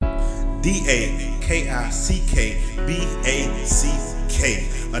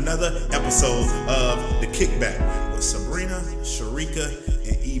DAKICKBACK. Another episode of The Kickback with Sabrina, Sharika,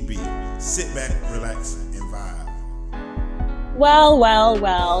 and EB. Sit back, relax, and vibe.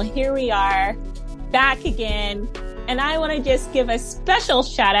 Well, here we are back again. And I want to just give a special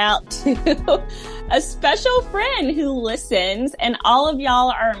shout out to a special friend who listens. And all of y'all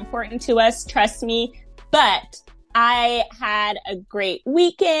are important to us, trust me. But I had a great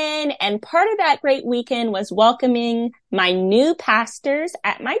weekend, and part of that great weekend was welcoming my new pastors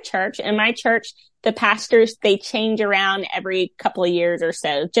at my church. And my church, the pastors, they change around every couple of years or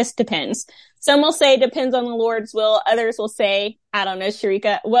so. Just depends. Some will say it depends on the Lord's will. Others will say, I don't know,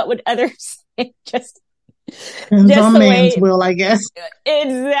 Sharika, what would others say? Depends on man's will, I guess.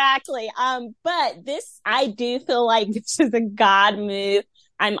 Exactly. But this, I do feel like this is a God move.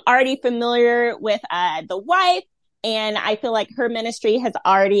 I'm already familiar with the wife, and I feel like her ministry has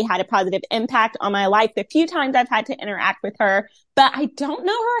already had a positive impact on my life. The few times I've had to interact with her, but I don't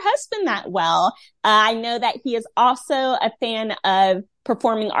know her husband that well. I know that he is also a fan of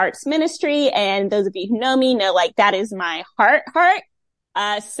performing arts ministry, and those of you who know me know, like, that is my heart.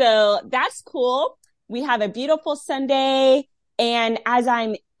 So that's cool. We have a beautiful Sunday, and as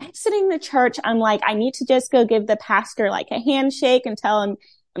I'm exiting the church, I'm like, I need to just go give the pastor like a handshake and tell him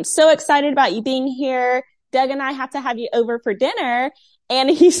I'm so excited about you being here. Doug and I have to have you over for dinner. And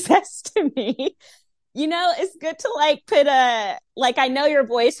he says to me, you know, it's good to like put I know your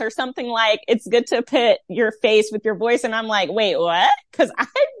voice, or something like, it's good to put your face with your voice. And I'm like, wait, what? Cause I've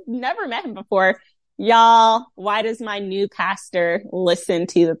never met him before. Y'all, why does my new pastor listen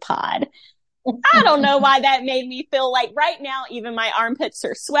to the pod? I don't know why that made me feel like right now, even my armpits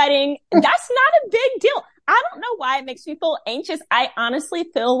are sweating. That's not a big deal. I don't know why it makes me feel anxious. I honestly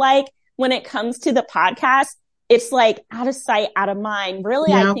feel like when it comes to the podcast, it's like out of sight, out of mind. Really,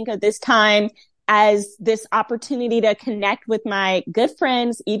 yeah. I think of this time as this opportunity to connect with my good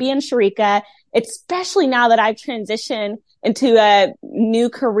friends, EB and Sharika, especially now that I've transitioned into a new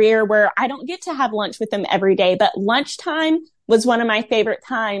career where I don't get to have lunch with them every day, but lunchtime was one of my favorite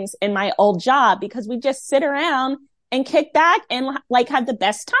times in my old job because we just sit around and kick back and like have the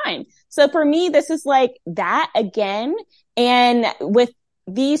best time. So for me, this is like that again. And with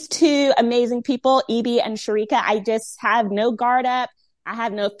these two amazing people, EB and Sharika, I just have no guard up. I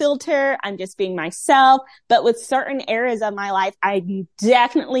have no filter. I'm just being myself. But with certain areas of my life, I'm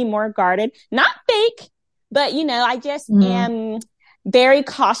definitely more guarded, not fake, but you know, I just am very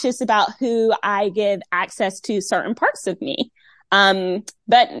cautious about who I give access to certain parts of me.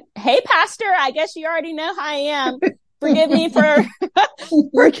 But hey, pastor, I guess you already know how I am. Forgive me for the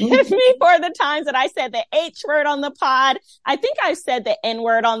times that I said the H word on the pod. I think I said the N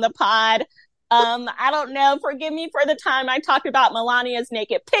word on the pod. I don't know. Forgive me for the time I talked about Melania's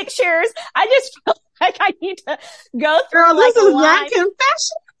naked pictures. I just feel like I need to go through. Girl, like this is that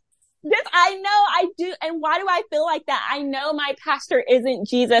confession. This, I know I do. And why do I feel like that? I know my pastor isn't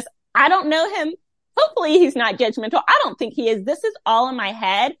Jesus. I don't know him. Hopefully he's not judgmental. I don't think he is. This is all in my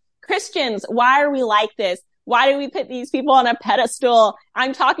head. Christians, why are we like this? Why do we put these people on a pedestal?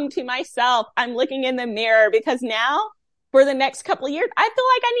 I'm talking to myself. I'm looking in the mirror because now for the next couple of years, I feel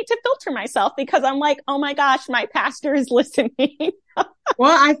like I need to filter myself because I'm like, oh my gosh, my pastor is listening.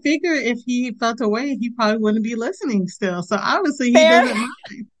 Well, I figure if he felt away, he probably wouldn't be listening still. So obviously he Fair. doesn't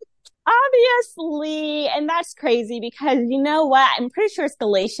mind. Obviously. And that's crazy because you know what? I'm pretty sure it's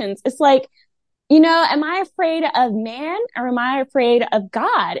Galatians. It's like, you know, am I afraid of man or am I afraid of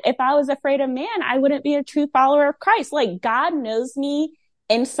God? If I was afraid of man, I wouldn't be a true follower of Christ. Like God knows me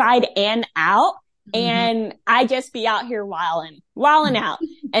inside and out. And I just be out here wilding out.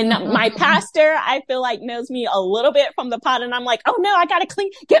 And my pastor, I feel like knows me a little bit from the pod. And I'm like, oh no, I got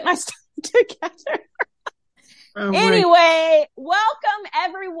to get my stuff together. Oh, anyway, welcome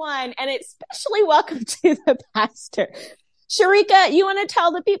everyone. And especially welcome to the pastor. Sharika, you want to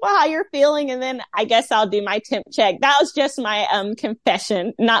tell the people how you're feeling? And then I guess I'll do my temp check. That was just my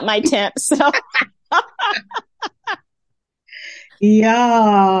confession, not my temp. So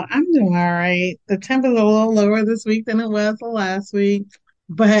yeah, I'm doing all right. The temp is a little lower this week than it was the last week.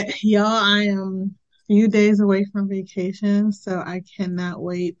 But y'all, I am a few days away from vacation, so I cannot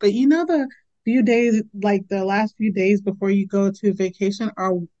wait. But you know, the few days, like the last few days before you go to vacation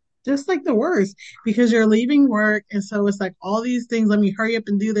are just like the worst because you're leaving work. And so it's like all these things. Let me hurry up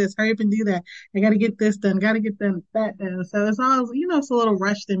and do this, hurry up and do that. I got to get this done, got to get that done. So it's all, you know, it's a little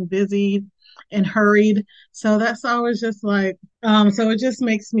rushed and busy and hurried. So that's always just like, so it just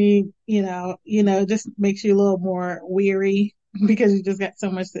makes me, just makes you a little more weary because you just got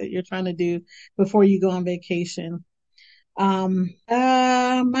so much that you're trying to do before you go on vacation.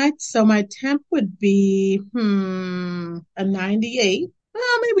 My temp would be a 98.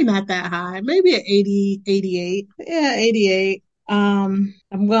 Maybe not that high. Maybe an 80, 88. Yeah, 88. I'm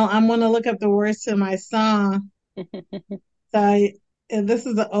gonna look up the words to my song. So and this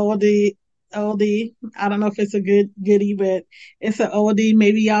is an oldie. I don't know if it's a goodie, but it's an oldie.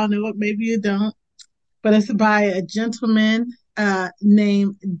 Maybe y'all know it, maybe you don't. But it's by a gentleman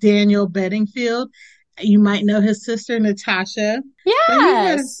named Daniel Bedingfield. You might know his sister Natasha, but he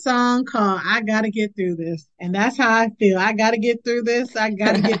had a Yes. song called "I Gotta Get Through This," and that's how I feel. I gotta get through this. I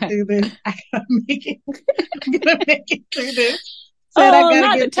gotta get through this. I gotta make it. I'm gonna make it through this. Said I Oh, gotta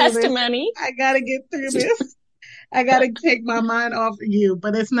not the get through this. testimony. I gotta get through this. I gotta take my mind off of you,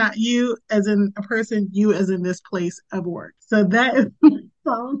 but it's not you as in a person, you as in this place of work. So that is my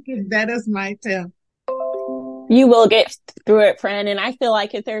song, and that is my tip. You will get through it, friend. And I feel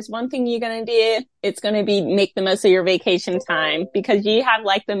like if there's one thing you're going to do, it's going to be make the most of your vacation time because you have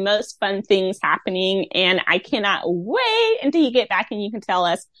like the most fun things happening. And I cannot wait until you get back and you can tell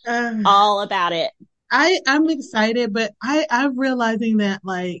us Uh, all about it. I'm excited, but I'm realizing that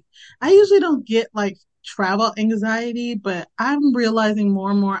like I usually don't get like travel anxiety, but I'm realizing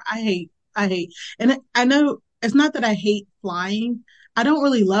more and more I hate, and I know it's not that I hate flying. I don't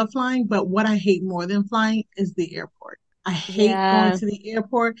really love flying, but what I hate more than flying is the airport. I hate going Yeah. to the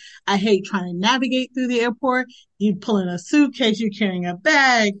airport. I hate trying to navigate through the airport. You pull in a suitcase, you're carrying a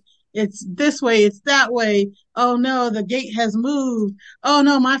bag. It's this way, it's that way. Oh no, the gate has moved. Oh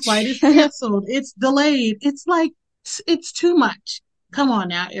no, my flight is canceled. It's delayed. It's like, it's too much. Come on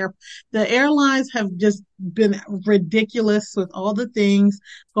now, the airlines have just been ridiculous with all the things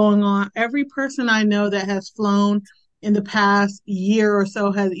going on. Every person I know that has flown in the past year or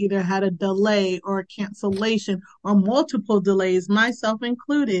so has either had a delay or a cancellation or multiple delays, myself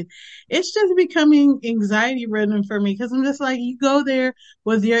included. It's just becoming anxiety ridden for me because I'm just like, you go there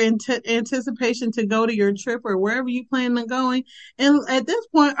with your anticipation to go to your trip or wherever you plan on going. And at this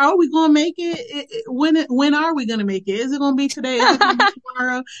point, are we going to make it? When are we going to make it? Is it going to be today? Is it going to be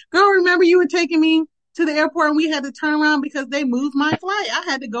tomorrow? Girl, remember you were taking me to the airport and we had to turn around because they moved my flight. I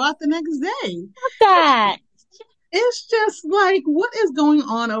had to go out the next day. That. It's just like, what is going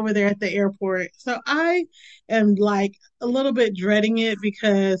on over there at the airport? So I am like a little bit dreading it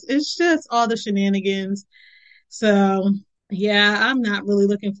because it's just all the shenanigans. So yeah, I'm not really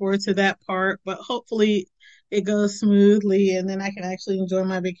looking forward to that part, but hopefully it goes smoothly and then I can actually enjoy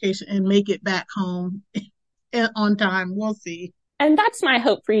my vacation and make it back home on time. We'll see. And that's my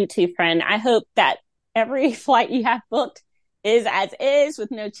hope for you too, friend. I hope that every flight you have booked is as is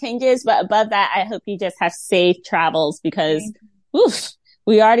with no changes. But above that, I hope you just have safe travels because oof,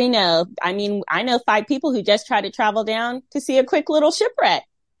 we already know. I mean, I know 5 people who just tried to travel down to see a quick little shipwreck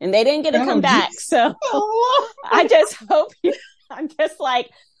and they didn't get to come back. So I just hope I'm just like,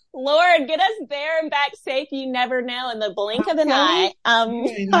 Lord, get us there and back safe. You never know in the blink of an eye.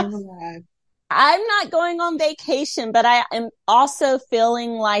 You ain't never lied. I'm not going on vacation, but I am also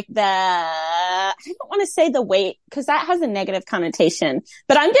feeling like I don't want to say the weight because that has a negative connotation,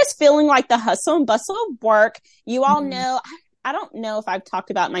 but I'm just feeling like the hustle and bustle of work. You all know, I don't know if I've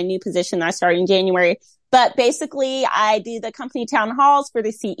talked about my new position that I started in January, but basically I do the company town halls for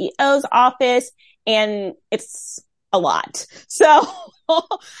the CEO's office and it's a lot. So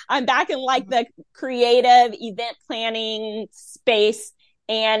I'm back in like the creative event planning space.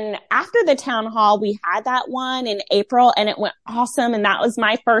 And after the town hall, we had that one in April and it went awesome. And that was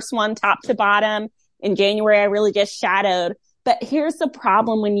my first one top to bottom. In January, I really just shadowed. But here's the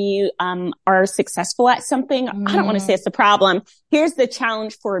problem when you are successful at something. I don't want to say it's the problem. Here's the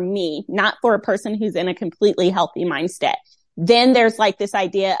challenge for me, not for a person who's in a completely healthy mindset. Then there's like this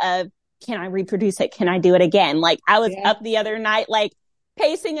idea of, can I reproduce it? Can I do it again? Like I was up the other night, like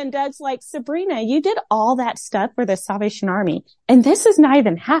pacing and Doug's like, Sabrina, you did all that stuff for the Salvation Army. And this is not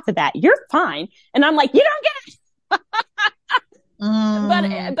even half of that. You're fine. And I'm like, you don't get it.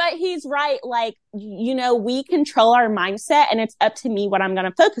 But he's right. Like, you know, we control our mindset and it's up to me what I'm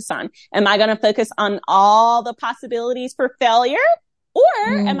going to focus on. Am I going to focus on all the possibilities for failure? Or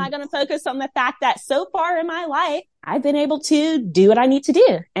am I going to focus on the fact that so far in my life, I've been able to do what I need to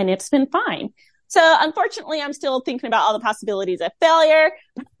do and it's been fine. So unfortunately, I'm still thinking about all the possibilities of failure.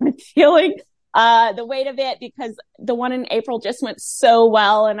 I'm feeling the weight of it because the one in April just went so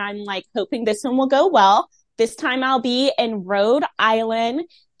well. And I'm like hoping this one will go well. This time I'll be in Rhode Island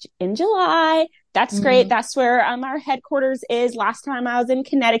in July. That's great. That's where our headquarters is. Last time I was in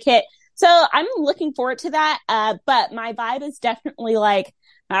Connecticut. So I'm looking forward to that. But my vibe is definitely like,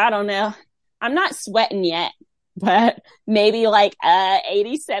 I don't know. I'm not sweating yet. but maybe like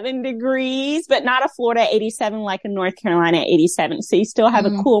 87 degrees, but not a Florida 87 like a North Carolina 87. So you still have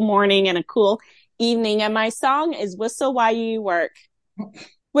a cool morning and a cool evening. And my song is Whistle While You Work.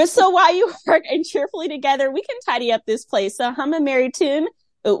 Whistle while you work, and cheerfully together we can tidy up this place. So hum a merry tune.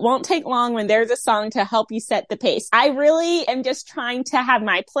 It won't take long when there's a song to help you set the pace. I really am just trying to have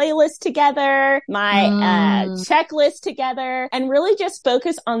my playlist together, my checklist together, and really just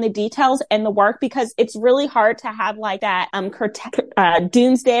focus on the details and the work, because it's really hard to have like that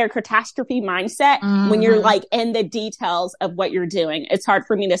doomsday or catastrophe mindset when you're like in the details of what you're doing. It's hard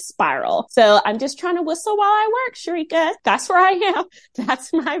for me to spiral. So I'm just trying to whistle while I work, Sharika. That's where I am.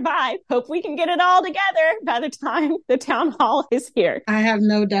 That's my vibe. Hope we can get it all together by the time the town hall is here. I have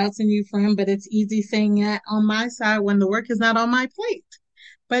no doubts in you, friend, but it's easy saying that on my side when the work is not on my plate.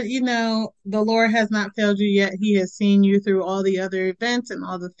 But you know, the Lord has not failed you yet. He has seen you through all the other events and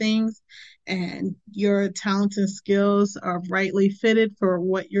all the things, and your talents and skills are rightly fitted for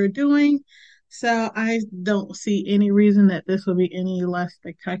what you're doing. So I don't see any reason that this will be any less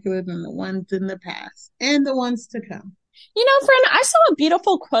spectacular than the ones in the past and the ones to come. You know, friend, I saw a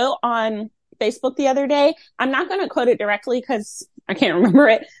beautiful quote on Facebook the other day. I'm not going to quote it directly because I can't remember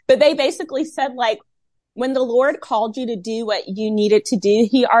it, but they basically said, like, when the Lord called you to do what you needed to do,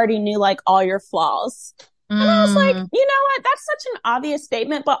 he already knew like all your flaws. And I was like, you know what? That's such an obvious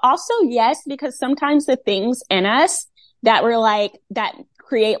statement, but also yes, because sometimes the things in us that we're like, that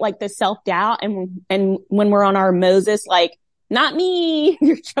create like the self-doubt, and when we're on our Moses, like, not me,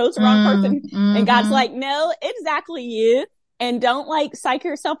 you chose the wrong person. And God's like, no, exactly you. And don't like psych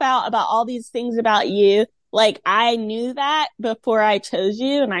yourself out about all these things about you. Like, I knew that before I chose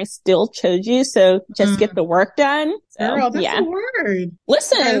you, and I still chose you. So just get the work done. So, girl, that's a word.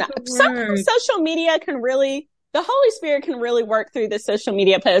 Listen, sometimes social media can really, the Holy Spirit can really work through the social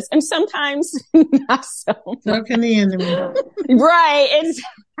media posts, and sometimes not so much. So can the enemy. Right.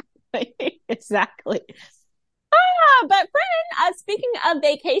 Exactly. But friend, speaking of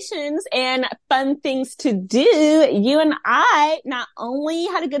vacations and fun things to do, you and I not only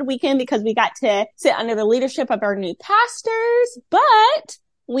had a good weekend because we got to sit under the leadership of our new pastors, but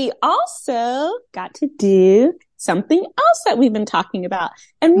we also got to do something else that we've been talking about.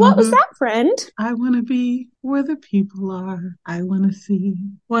 And what was that, friend? I want to be where the people are. I want to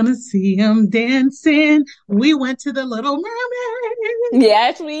see them dancing. We went to the Little Mermaid.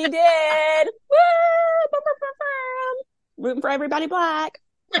 Yes, we did. Woo! Rooting for everybody black.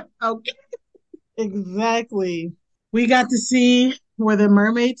 Okay. Exactly. We got to see where the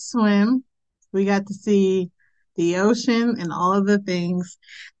mermaids swim. We got to see the ocean and all of the things.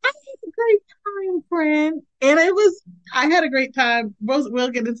 I had a great time, friend. And I had a great time.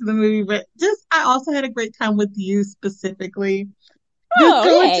 We'll get into the movie, but I also had a great time with you specifically.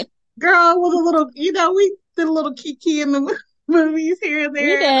 Okay. Girl, with a little, we did a little kiki in the movies here and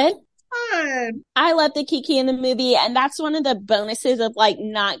there. We did. Fun. I love the kiki in the movie, and that's one of the bonuses of like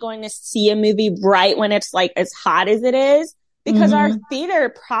not going to see a movie right when it's like as hot as it is, because our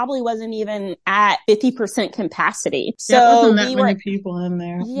theater probably wasn't even at 50% capacity. So there wasn't that many people in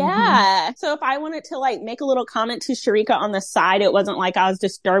there. Yeah. So if I wanted to like make a little comment to Sharika on the side, it wasn't like I was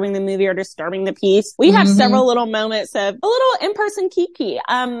disturbing the movie or disturbing the piece. We have several little moments of a little in-person kiki.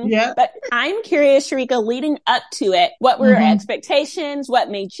 But I'm curious, Sharika, leading up to it, what were your expectations?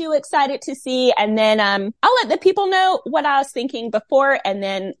 What made you excited to see? And then I'll let the people know what I was thinking before and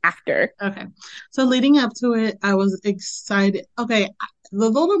then after. Okay. So leading up to it, I was excited. Okay, The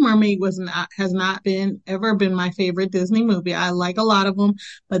Little Mermaid has not ever been my favorite Disney movie. I like a lot of them,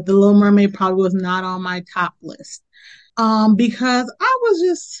 but The Little Mermaid probably was not on my top list. Because I was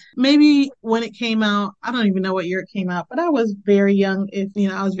just, maybe when it came out, I don't even know what year it came out, but I was very young,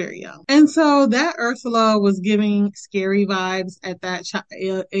 I was very young. And so that Ursula was giving scary vibes at that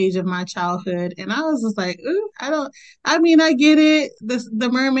age of my childhood. And I was just like, ooh, I get it, the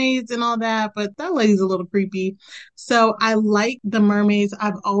mermaids and all that, but that lady's a little creepy. So I like the mermaids.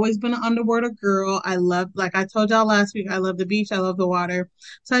 I've always been an underwater girl. Like I told y'all last week, I love the beach. I love the water.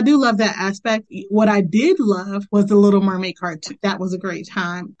 So I do love that aspect. What I did love was the Little Mermaid cartoon. That was a great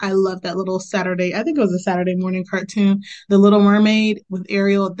time. I love that little I think it was a Saturday morning cartoon, The Little Mermaid with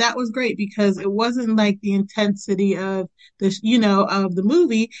Ariel. That was great because it wasn't like the intensity of of the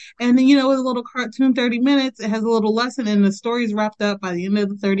movie. And then, with a little cartoon, 30 minutes, it has a little lesson and the story's wrapped up by the end of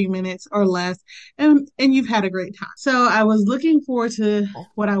the 30 minutes or less. And you've had a great time. So what I was looking forward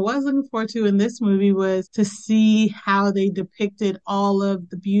to in this movie was to see how they depicted all of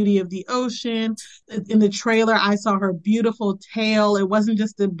the beauty of the ocean. In the trailer, I saw her beautiful tail. It wasn't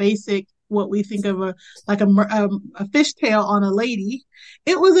just the basic what we think of a fishtail on a lady.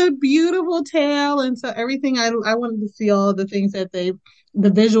 It was a beautiful tail, and so everything I wanted to see all the things that the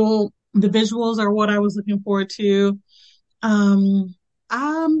visuals are what I was looking forward to.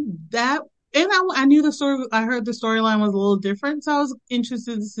 That and I knew the story. I heard the storyline was a little different, so I was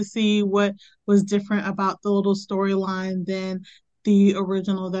interested to see what was different about the little storyline than the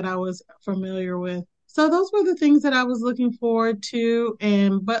original that I was familiar with. So those were the things that I was looking forward to,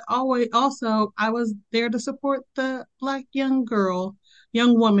 but always also I was there to support the Black young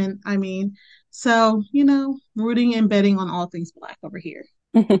woman. I mean, so rooting and betting on all things Black over here.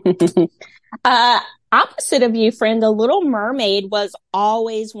 uh, Opposite of you, friend, The Little Mermaid was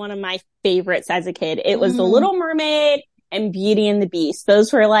always one of my favorites as a kid. It was The Little Mermaid and Beauty and the Beast.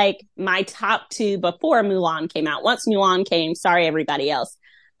 Those were like my top two before Mulan came out. Once Mulan came, sorry everybody else.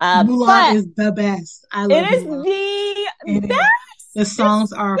 Mulan is the best. I love it. It Mulan. is the best. The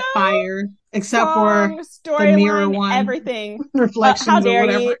songs are fire, except for the mirror one. Everything. Reflections how dare or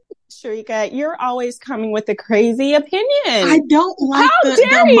whatever. You, Sharika, you're always coming with a crazy opinion. I don't like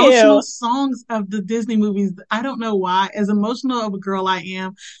the emotional songs of the Disney movies. I don't know why. As emotional of a girl I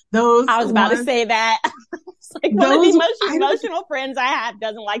am, I was about to say that. Like one of the emotional friends I have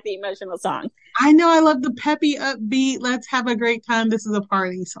doesn't like the emotional song. I know I love the peppy, upbeat, let's have a great time, this is a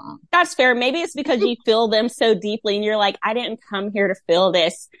party song. That's fair. Maybe it's because you feel them so deeply and you're like, I didn't come here to feel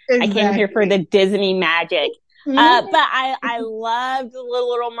this. Exactly. I came here for the Disney magic. But I loved The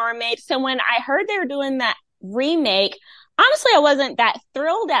Little Mermaid. So when I heard they were doing that remake, honestly, I wasn't that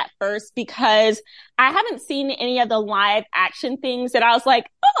thrilled at first because I haven't seen any of the live action things that I was like,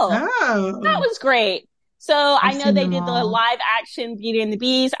 oh. That was great. So I know they did the live action Beauty and the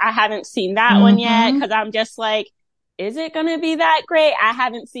Beast. I haven't seen that one yet because I'm just like, is it going to be that great? I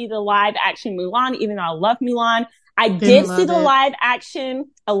haven't seen the live action Mulan, even though I love Mulan. I did see the live action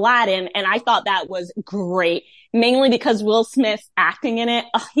Aladdin, and I thought that was great, mainly because Will Smith's acting in it.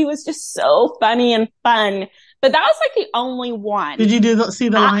 Oh, he was just so funny and fun. But that was like the only one. Did you see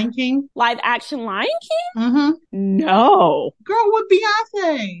the Lion King? Live action Lion King? Mm-hmm. No. Girl, with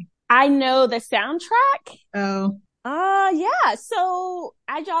Beyonce. I know the soundtrack. Oh. Yeah. So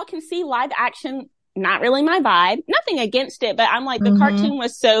as y'all can see, live action, not really my vibe. Nothing against it, but I'm like, the cartoon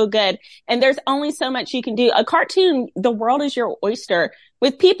was so good. And there's only so much you can do. A cartoon, the world is your oyster.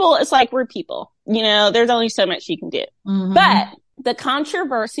 With people, it's like we're people. There's only so much you can do. But the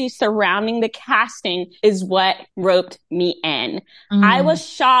controversy surrounding the casting is what roped me in. I was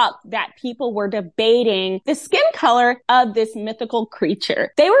shocked that people were debating the skin color of this mythical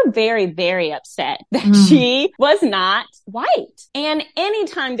creature. They were very, very upset that she was not white. And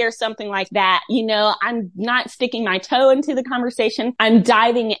anytime there's something like that, I'm not sticking my toe into the conversation. I'm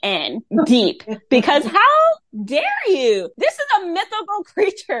diving in deep because how dare you? This is a mythical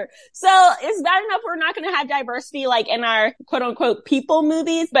creature. So it's bad enough we're not going to have diversity like in our quote unquote people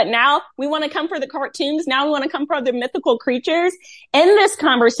movies, but now we want to come for the cartoons. Now we want to come for the mythical creatures. In this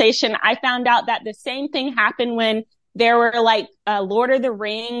conversation, I found out that the same thing happened when there were like Lord of the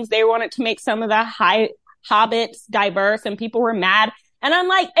Rings. They wanted to make some of the hobbits diverse and people were mad. And I'm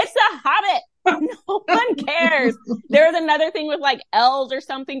like, it's a hobbit. No one cares. There was another thing with like elves or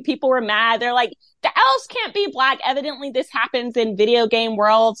something. People were mad. They're like, the elves can't be Black. Evidently, this happens in video game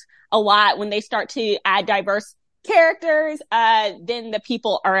worlds a lot when they start to add diverse characters. Then the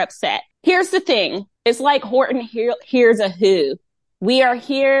people are upset. Here's the thing. It's like Horton Hears a Who. We are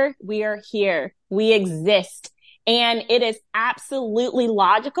here. We are here. We exist. And it is absolutely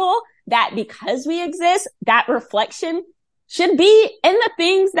logical that because we exist, that reflection should be in the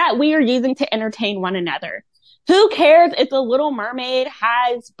things that we are using to entertain one another. Who cares if the Little Mermaid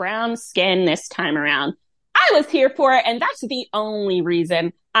has brown skin this time around? I was here for it, and that's the only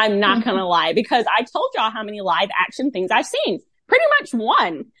reason. I'm not gonna lie, because I told y'all how many live action things I've seen. Pretty much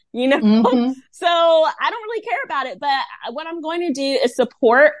one, So I don't really care about it, but what I'm going to do is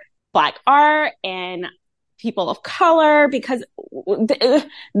support Black art and people of color because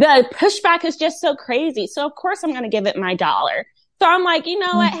the pushback is just so crazy. So of course I'm going to give it my $1. So I'm like, you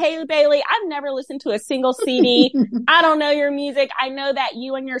know what, Haley Bailey, I've never listened to a single CD. I don't know your music. I know that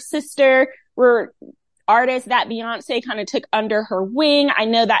you and your sister were artists that Beyonce kind of took under her wing. I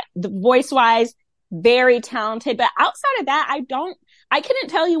know that the voice wise, very talented, but outside of that, I couldn't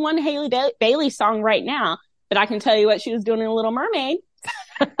tell you one Haley Bailey song right now, but I can tell you what she was doing in Little Mermaid.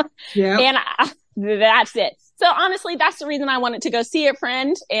 Yeah. And that's it. So honestly, that's the reason I wanted to go see it,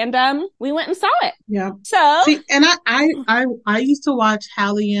 friend. And we went and saw it. Yeah. So See, and I used to watch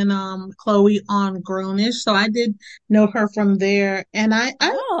Hallie and Chloe on Grownish, so I did know her from there. And I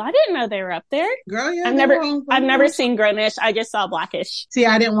didn't know they were up there. girl, yeah, I've they never were on I've never Grownish. seen Grownish. I just saw Blackish. See,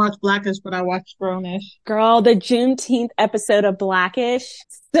 I didn't watch Blackish, but I watched Grownish. Girl, the Juneteenth episode of Blackish,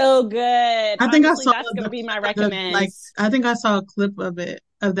 so good. I think Honestly, I saw that's gonna be my recommend. I think I saw a clip of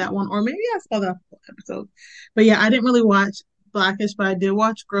that one, or maybe I saw the full episode. But yeah, I didn't really watch Blackish, but I did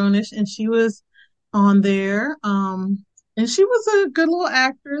watch Grownish, and she was on there. And she was a good little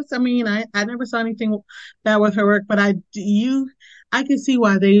actress. I mean, I never saw anything bad with her work, but I can see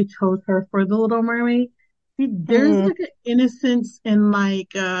why they chose her for The Little Mermaid. There's like an innocence and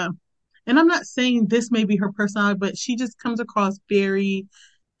and I'm not saying this may be her personality, but she just comes across very,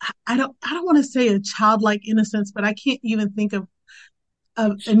 I don't want to say a childlike innocence, but I can't even think of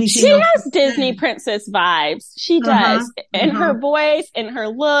anything She else to has Disney say. princess vibes. She Uh-huh. does. In her voice, in her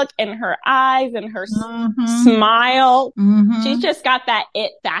look, in her eyes, in her Mm-hmm. smile. Mm-hmm. She's just got that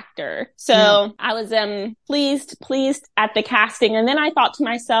it factor. So Yeah. I was pleased at the casting. And then I thought to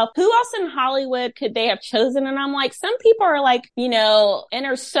myself, who else in Hollywood could they have chosen? And I'm like, some people are like, and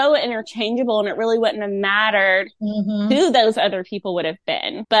are so interchangeable, and it really wouldn't have mattered Mm-hmm. who those other people would have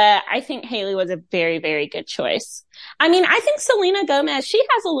been. But I think Haley was a very, very good choice. I mean, I think Selena Gomez, she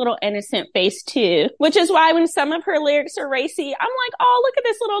has a little innocent face too, which is why when some of her lyrics are racy, I'm like, oh, look at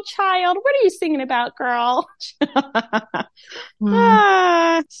this little child. What are you singing about, girl?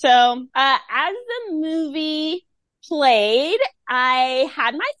 So, as the movie played, I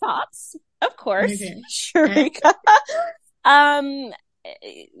had my thoughts, of course, Okay. Sharika.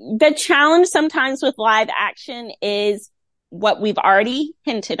 The challenge sometimes with live action is what we've already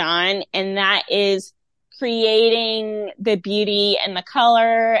hinted on, and that is creating the beauty and the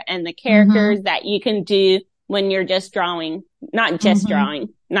color and the characters that you can do when you're just drawing, not just drawing,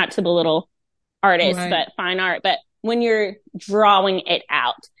 not to belittle artists, Right. but fine art, but when you're drawing it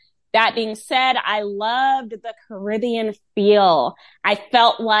out. That being said, I loved the Caribbean feel. I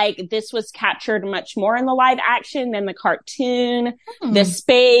felt like this was captured much more in the live action than the cartoon, the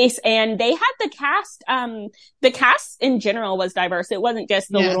space, and they had the cast in general was diverse. It wasn't just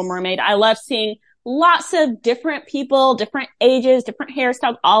the Little Mermaid. I love seeing lots of different people, different ages, different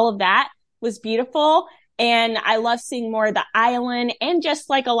hairstyles, all of that was beautiful. And I love seeing more of the island, and just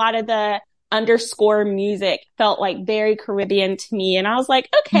like a lot of the underscore music felt like very Caribbean to me. And I was like,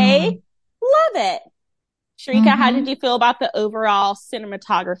 okay, love it. Sharika, how did you feel about the overall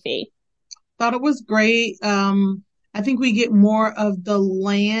cinematography? Thought it was great. I think we get more of the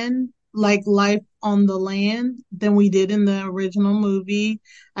land, like life on the land, than we did in the original movie.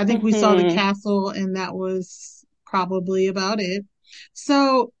 I think we saw the castle, and that was probably about it.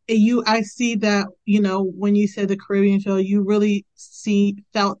 So I see that, when you said the Caribbean feel, you really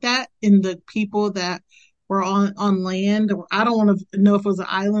felt that in the people that were on land, or I don't want to know if it was an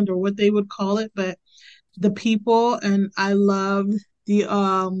island or what they would call it, but the people, and I loved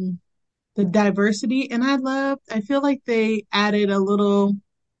the diversity, and I feel like they added a little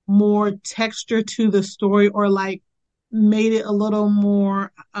more texture to the story, or like made it a little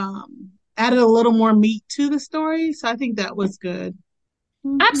more, added a little more meat to the story. So I think that was good.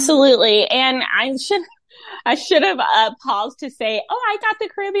 Absolutely. And I should have paused to say, oh, I got the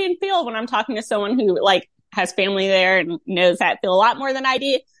Caribbean feel when I'm talking to someone who like has family there and knows that feel a lot more than I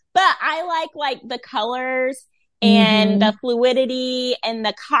do. But I like the colors and the fluidity and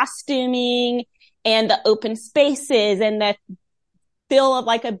the costuming and the open spaces and the feel of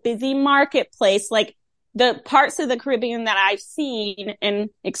like a busy marketplace. Like the parts of the Caribbean that I've seen and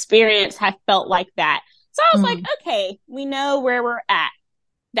experienced have felt like that. So I was like, okay, we know where we're at.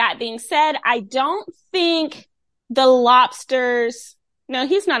 That being said, I don't think the lobsters, no,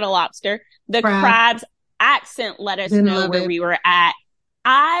 he's not a lobster. The crab's accent let us know where we were at.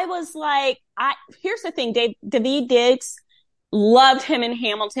 I was like, here's the thing, Daveed Diggs, loved him in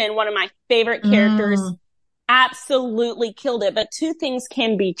Hamilton, one of my favorite characters, absolutely killed it. But two things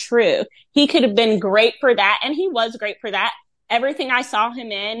can be true. He could have been great for that, and he was great for that. Everything I saw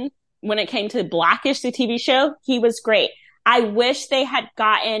him in when it came to Blackish, the TV show, he was great. I wish they had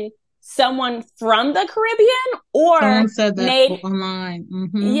gotten someone from the Caribbean, or someone said that online.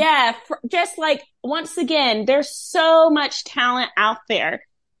 Yeah, just like, once again, there's so much talent out there.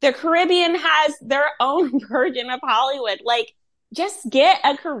 The Caribbean has their own version of Hollywood. Like, just get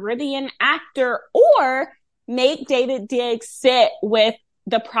a Caribbean actor, or make Daveed Diggs sit with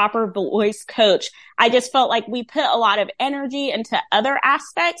the proper voice coach. I just felt like we put a lot of energy into other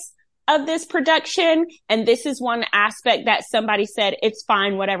aspects of this production. And this is one aspect that somebody said, it's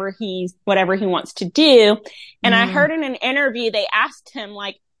fine, whatever he wants to do. And I heard in an interview, they asked him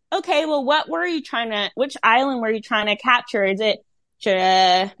like, okay, well, which island were you trying to capture? Is it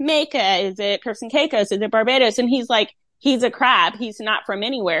Jamaica? Is it Turks and Caicos? Is it Barbados? And he's like, he's a crab. He's not from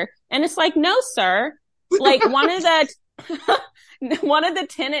anywhere. And it's like, no, sir. Like one of the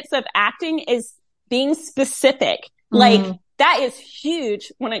tenets of acting is being specific. Like that is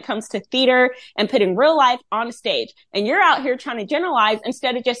huge when it comes to theater and putting real life on stage. And you're out here trying to generalize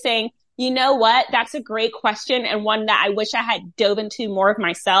instead of just saying, you know what? That's a great question and one that I wish I had dove into more of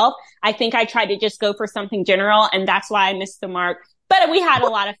myself. I think I tried to just go for something general and that's why I missed the mark. But we had a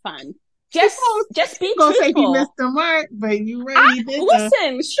lot of fun. Just be truthful. Say he missed the mark, but you really did.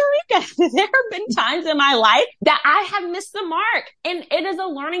 Listen, Sharika, there have been times in my life that I have missed the mark and it is a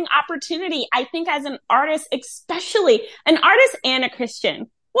learning opportunity. I think as an artist, especially an artist and a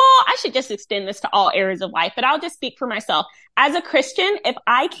Christian. Well, I should just extend this to all areas of life, but I'll just speak for myself. As a Christian, if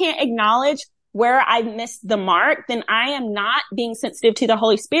I can't acknowledge where I missed the mark, then I am not being sensitive to the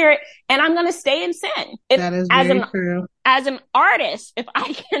Holy Spirit and I'm going to stay in sin. That is very true. As an artist, if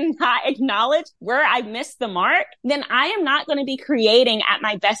I cannot acknowledge where I missed the mark, then I am not going to be creating at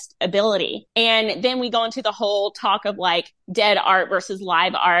my best ability. And then we go into the whole talk of like dead art versus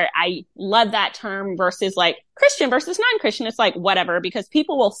live art. I love that term versus like Christian versus non-Christian. It's like whatever, because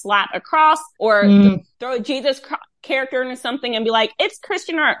people will slap a cross or throw a Jesus character into something and be like, it's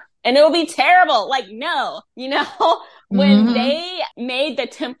Christian art. And it'll be terrible. Like, no, when they made the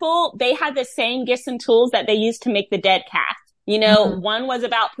temple, they had the same gifts and tools that they used to make the dead calf. One was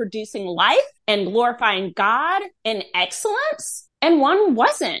about producing life and glorifying God in excellence, and one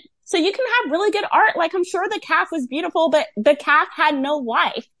wasn't. So you can have really good art. Like, I'm sure the calf was beautiful, but the calf had no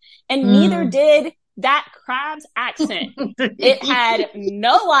life, and neither did that crab's accent. It had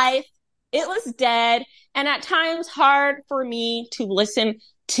no life. It was dead, and at times hard for me to listen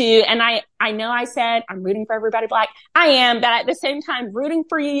to. And I know I said I'm rooting for everybody Black. I am, but at the same time, rooting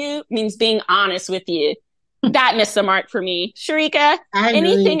for you means being honest with you. That missed the mark for me. Sharika,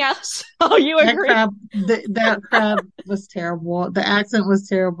 anything else? Oh, you agree? That crab was terrible. The accent was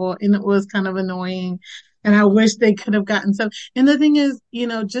terrible, and it was kind of annoying. And I wish they could have gotten some. And the thing is,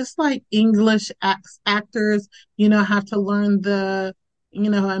 just like English actors, have to learn the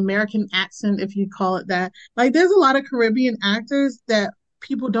American accent, if you call it that. Like, there's a lot of Caribbean actors that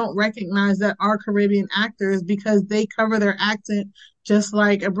people don't recognize that are Caribbean actors because they cover their accent just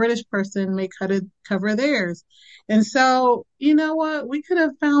like a British person may cover theirs. And so, you know what? We could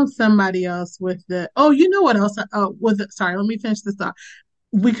have found somebody else with what else? Sorry, let me finish this thought.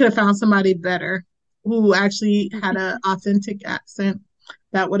 We could have found somebody better who actually had an authentic accent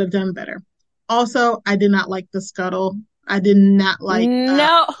that would have done better. Also, I did not like the Scuttle. I did not like who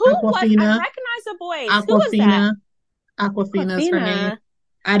Awkwafina. was? I recognize the voice. Awkwafina. Who was that? Awkwafina's her name.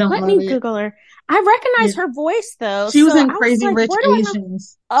 I don't Let me Google her. I recognize her voice though. She was in Crazy Rich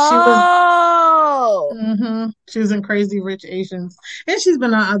Asians. She was in Crazy Rich Asians. And she's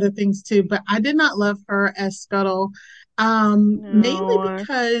been on other things too, but I did not love her as Scuttle. Mainly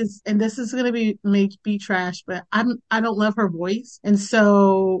because, and this is going to be trash, but I don't love her voice. And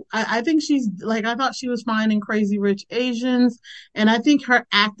so I think she's like, I thought she was fine in Crazy Rich Asians. And I think her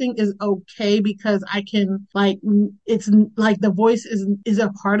acting is okay because it's like the voice is a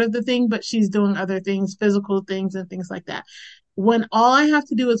part of the thing, but she's doing other things, physical things and things like that. When all I have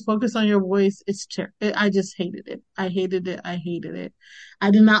to do is focus on your voice, I just hated it. I hated it.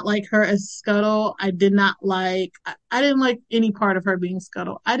 I did not like her as Scuttle. I didn't like any part of her being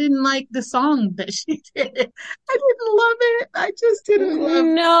Scuttle. I didn't like the song that she did. I didn't love it. I just didn't love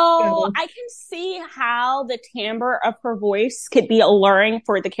it. No, I can see how the timbre of her voice could be alluring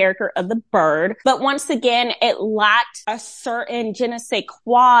for the character of the bird. But once again, it lacked a certain je ne sais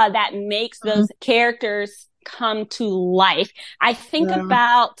quoi that makes those characters come to life. I think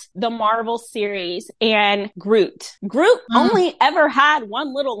about the Marvel series and Groot. Groot only ever had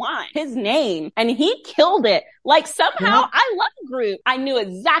one little line, his name, and he killed it. Like somehow I love Groot. I knew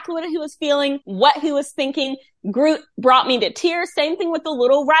exactly what he was feeling, what he was thinking. Groot brought me to tears. Same thing with the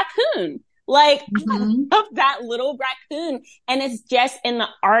little raccoon. Like, I love that little raccoon. And it's just in the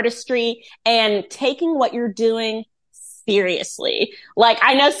artistry and taking what you're doing seriously. Like,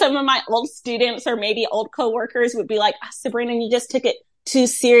 I know some of my old students or maybe old coworkers would be like, Sabrina, you just took it too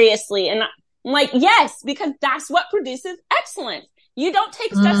seriously. And I'm like, yes, because that's what produces excellence. You don't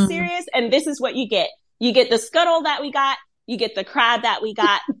take stuff serious, and this is what you get. You get the Scuttle that we got, you get the crab that we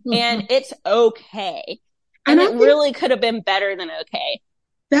got, and it's okay. And it really could have been better than okay.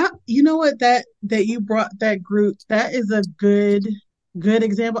 That, you know what, that you brought that Groot, that is a good good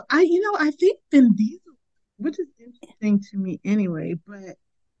example. I think Vin Diesel, which is interesting to me anyway, but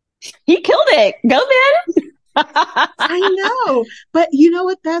He killed it. Go, Ben. I know, but you know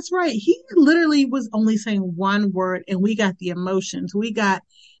what? That's right. He literally was only saying one word and we got the emotions. We got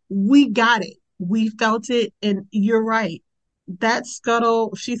it. We felt it. And you're right. That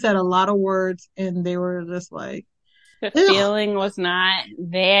Scuttle, she said a lot of words and they were just like, The ugh. feeling was not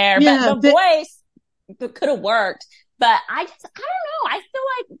there, but Yeah, the voice could have worked. But I don't know. I feel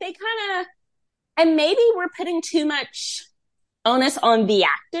like they kind of, and maybe we're putting too much onus on the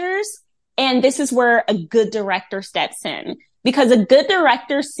actors. And this is where a good director steps in, because a good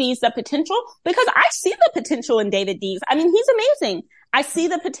director sees the potential, because I see the potential in David Dees. I mean, he's amazing. I see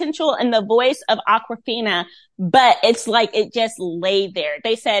the potential in the voice of Aquafina, but it's like it just lay there.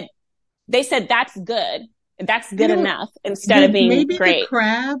 They said that's good. That's good enough instead of being maybe the great.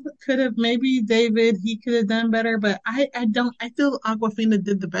 crab could have, maybe David, he could have done better, but I feel Aquafina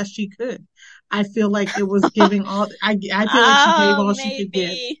did the best she could. I feel like it was giving all, I feel like she gave Oh, all she could give.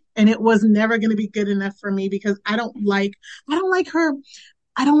 maybe. And it was never going to be good enough for me because I don't like her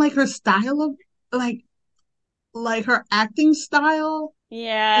style of, like her acting style.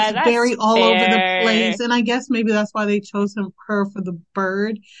 Yeah, It's that's very all over the fair. place. And I guess maybe that's why they chose her for the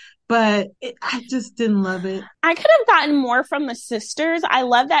bird. But I just didn't love it. I could have gotten more from the sisters. I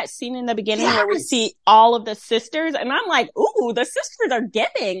love that scene in the beginning where we see Yes. all of the sisters, and I'm like, ooh, the sisters are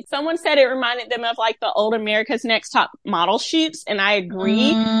giving. Someone said it reminded them of like the old America's Next Top Model shoots, and I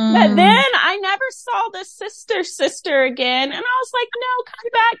agree. But then Mm. I never saw the sister again, and I was like, no, come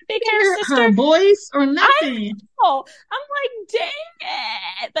back, big hair sister. Her voice or I nothing. know. I'm like, dang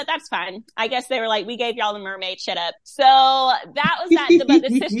it. But that's fine. I guess they were like, we gave y'all the mermaid, shut up. So that was that. But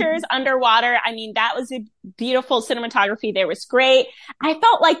the sisters underwater, I mean, that was a beautiful cinematography. There was great. I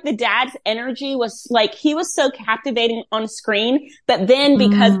felt like the dad's energy was like, he was so captivating on screen. But then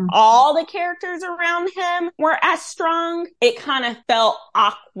because all the characters around him were as strong, it kind of felt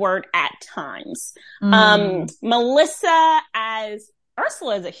awkward at times. Melissa as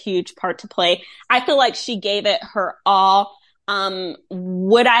Ursula is a huge part to play. I feel like she gave it her all.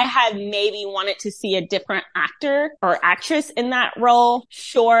 Would I have maybe wanted to see a different actor or actress in that role?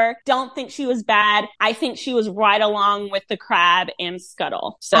 Sure. Don't think she was bad. I think she was right along with the crab and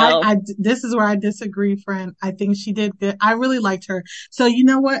Scuttle. So this is where I disagree, friend. I think she did good. I really liked her. So you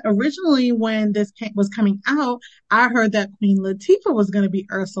know what? Originally, when this was coming out, I heard that Queen Latifah was going to be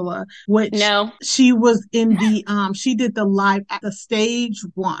Ursula, which no, she was in the she did the live at the stage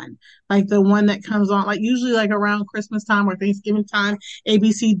one, like the one that comes on like usually like around Christmas time or Thanksgiving time.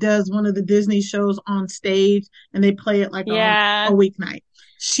 ABC does one of the Disney shows on stage and they play it like on a weeknight.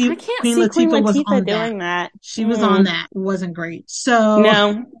 I can't Queen see Queen Latifah was Latifah on doing that. She was on that. Wasn't great. So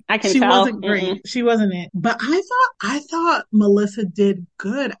no, I can she tell. wasn't great. She wasn't it. But I thought Melissa did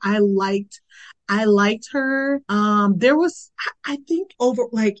good. I liked her. There was, I think over,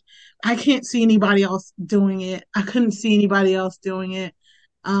 like, I can't see anybody else doing it. I couldn't see anybody else doing it.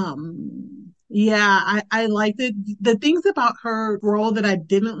 Yeah, I liked it. The things about her role that I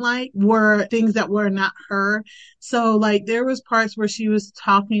didn't like were things that were not her. So like there was parts where she was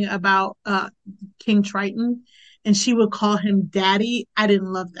talking about, King Triton and she would call him daddy. I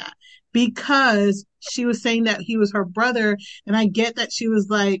didn't love that because she was saying that he was her brother. And I get that she was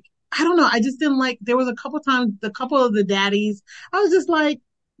like, I don't know. I just didn't like, there was a couple times, a couple of the daddies, I was just like,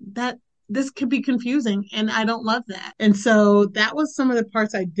 that this could be confusing and I don't love that. And so that was some of the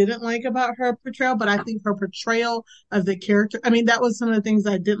parts I didn't like about her portrayal, but I think her portrayal of the character, I mean, that was some of the things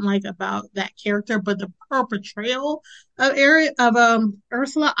I didn't like about that character, but her portrayal of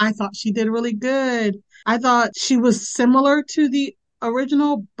Ursula, I thought she did really good. I thought she was similar to the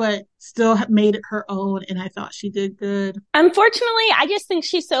original, but still made it her own. And I thought she did good. Unfortunately, I just think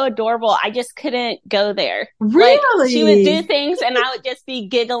she's so adorable. I just couldn't go there. Really? Like, she would do things and I would just be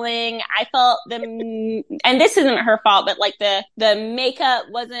giggling. I felt and this isn't her fault, but like the makeup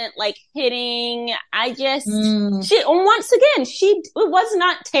wasn't like hitting. I just, once again, it was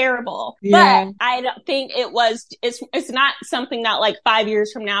not terrible, Yeah. but I don't think it's not something that like 5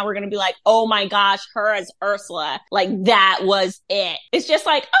 years from now, we're going to be like, oh my gosh, her as Ursula. Like that was it. It's just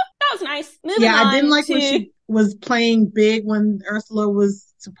like, oh, that was nice. Moving on. I didn't like when she was playing big when Ursula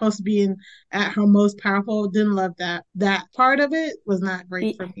was supposed to be at her most powerful. Didn't love that. That part of it was not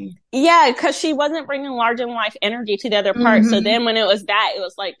great for me. Yeah, because she wasn't bringing large in life energy to the other part. So then when it was that, it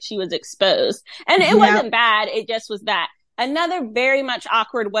was like she was exposed. And it wasn't bad. It just was that. Another very much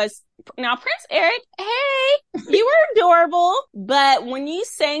awkward was, now Prince Eric, hey, you were adorable, but when you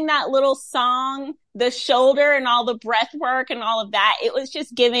sang that little song, the shoulder and all the breath work and all of that, it was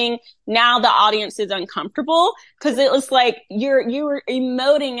just giving, now the audience is uncomfortable, because it was like you were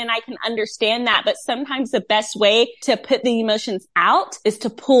emoting, and I can understand that, but sometimes the best way to put the emotions out is to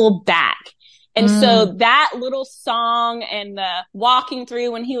pull back. And so that little song and the walking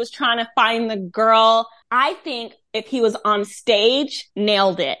through when he was trying to find the girl, I think if he was on stage,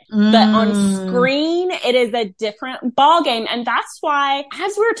 nailed it. But on screen, it is a different ball game. And that's why,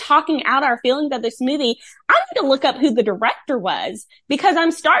 as we're talking out our feelings of this movie, I need to look up who the director was, because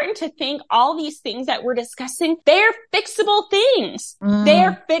I'm starting to think all these things that we're discussing, they're fixable things.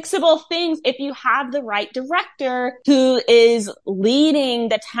 They're fixable things if you have the right director who is leading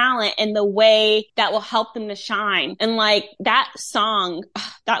the talent in the way that will help them to shine. And like that song,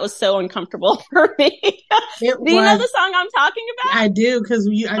 that was so uncomfortable for me. Do you know the song I'm talking about? I do, because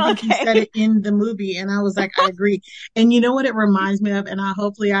I think you said it in the movie, and I was like, I agree. And you know what it reminds me of, and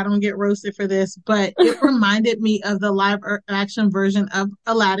hopefully I don't get roasted for this, but it reminded me of the live action version of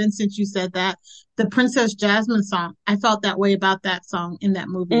Aladdin, since you said that. The Princess Jasmine song. I felt that way about that song in that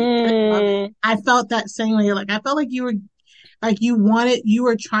movie. I felt that same way. Like, I felt like you were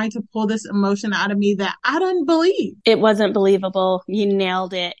trying to pull this emotion out of me that I didn't believe. It wasn't believable. You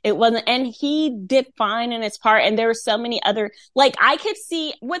nailed it. It wasn't, and he did fine in his part. And there were so many other, like, I could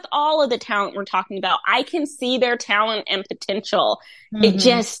see with all of the talent we're talking about, I can see their talent and potential. It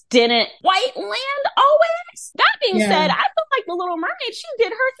just didn't quite land always. That being said, I felt like the Little Mermaid, she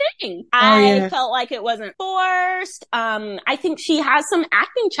did her thing. I felt like it wasn't forced. I think she has some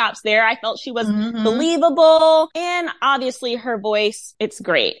acting chops there. I felt she was believable, and obviously her voice, it's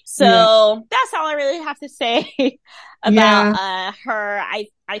great. So that's all I really have to say about her.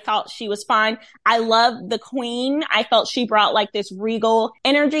 I thought she was fine. I love the Queen. I felt she brought like this regal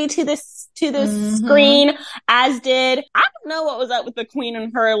energy to this screen, as did, I don't know what was up with the Queen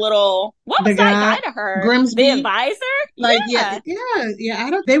and her little, what was that guy to her? Grimsby. The advisor? Like, I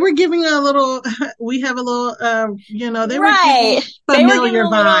don't, they were giving a little, we have a little, they were giving familiar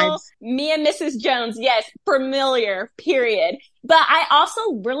vibes. Me and Mrs. Jones, yes, familiar, period. But I also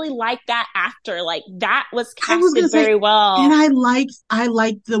really liked that actor. Like, that was casted very well. And I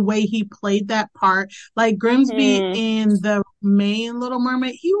liked the way he played that part. Like, Grimsby in the main Little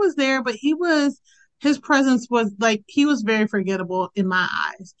Mermaid, he was there, but his presence was like, he was very forgettable in my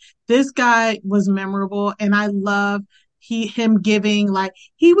eyes. This guy was memorable, and I love him giving, like,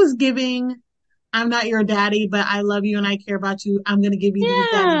 he was giving, I'm not your daddy, but I love you and I care about you. I'm going to give you these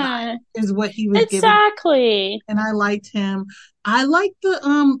daddy vibes, is what he was giving. Exactly. And I liked him. I liked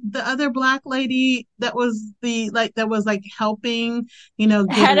the other black lady that was helping,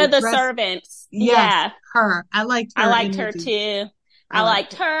 head of the servants. Yes, her. I liked her. I liked her too. I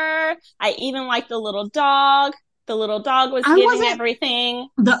liked her. I even liked the little dog. The little dog was giving everything.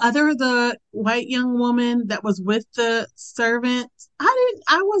 The white young woman that was with the servant, I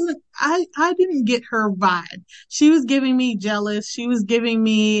didn't get her vibe. She was giving me jealous. She was giving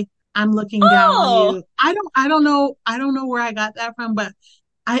me, I'm looking down on you. I don't know where I got that from, but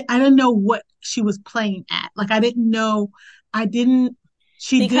I didn't know what she was playing at. Like, because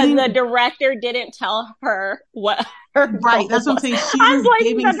the director didn't tell her what her right. That's what I'm saying. She was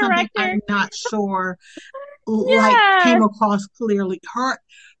giving something I'm not sure. Like, came across clearly. Her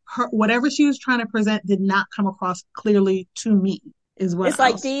whatever she was trying to present did not come across clearly to me. Is what it's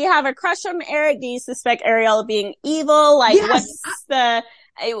like. Do you have a crush on Eric? Do you suspect Ariel of being evil? Like, what's the?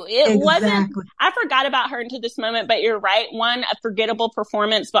 It wasn't. I forgot about her until this moment, but you're right. One, a forgettable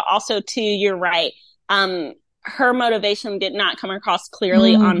performance, but also two, you're right. Her motivation did not come across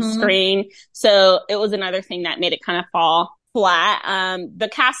clearly on screen, so it was another thing that made it kind of fall flat. The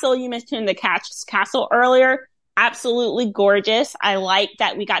castle, you mentioned the castle earlier, absolutely gorgeous. I like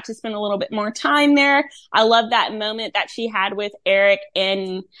that we got to spend a little bit more time there. I love that moment that she had with Eric,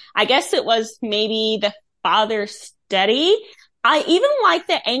 and I guess it was maybe the father's study. I even like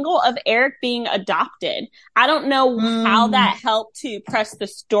the angle of Eric being adopted. I don't know how that helped to press the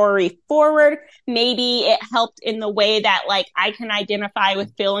story forward. Maybe it helped in the way that, like, I can identify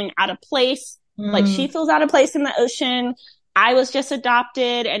with feeling out of place. Like, she feels out of place in the ocean. I was just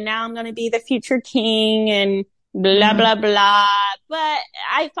adopted, and now I'm going to be the future king, and blah, blah, blah. But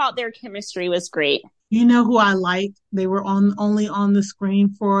I thought their chemistry was great. You know who I liked? They were only on the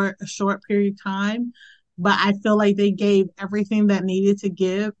screen for a short period of time, but I feel like they gave everything that needed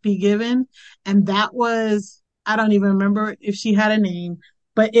to be given. And that was, I don't even remember if she had a name,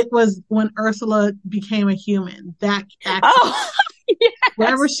 but it was when Ursula became a human. That actress, yes.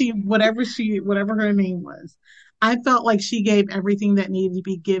 whatever her name was. I felt like she gave everything that needed to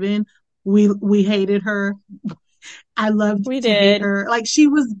be given. We hated her. I loved We to hate did. her. Like she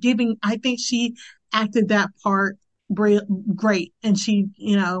was giving, I think she acted that part great. And she,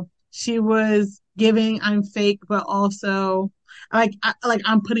 she was giving, I'm fake, but also like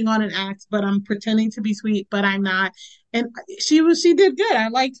I'm putting on an act, but I'm pretending to be sweet, but I'm not. And she did good. I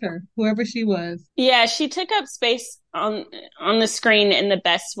liked her, whoever she was. Yeah, she took up space on the screen in the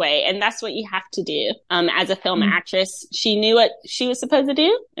best way, and that's what you have to do. As a film Mm-hmm. actress, she knew what she was supposed to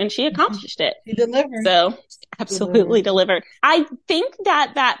do, and she accomplished it. She delivered. So absolutely delivered. I think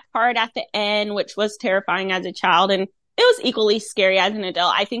that part at the end, which was terrifying as a child, and it was equally scary as an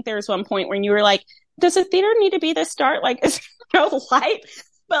adult. I think there was one point when you were like, "Does the theater need to be this dark? Like, is there no light?"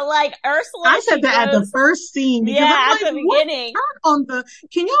 But like Ursula, I said that at the first scene because I'm at like, the what? beginning. Turn on the.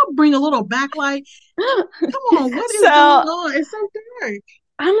 Can y'all bring a little backlight? Come on, what is So going on? It's so dark.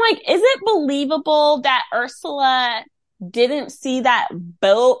 I'm like, is it believable that Ursula didn't see that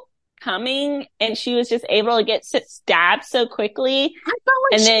boat coming and she was just able to get stabbed so quickly I felt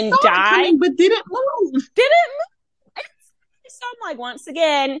like and she then saw it die? coming, but didn't move. So I'm like, once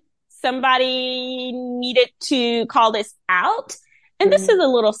again, somebody needed to call this out. And this is a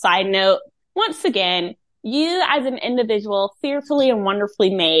little side note. Once again, you as an individual, fearfully and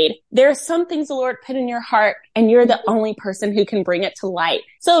wonderfully made, there are some things the Lord put in your heart and you're the only person who can bring it to light.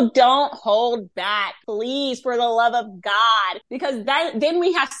 So don't hold back, please, for the love of God, because then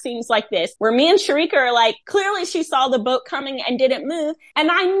we have scenes like this where me and Sharika are like, clearly she saw the boat coming and didn't move.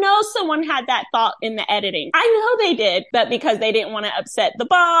 And I know someone had that thought in the editing. I know they did, but because they didn't want to upset the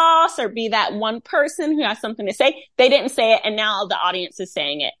boss or be that one person who has something to say, they didn't say it. And now the audience is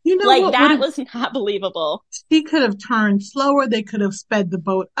saying it. You know like what that was not believable. She could have turned slower. They could have sped the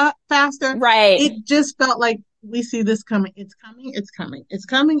boat up faster. Right. It just felt like we see this coming. It's coming. It's coming. It's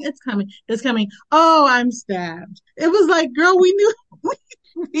coming. It's coming. It's coming. Oh, I'm stabbed. It was like, girl, we knew.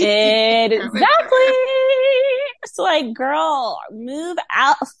 Exactly. It's like, girl, move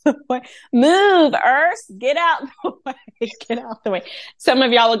out the way. Move, Earth. Get out the way. Get out the way. Some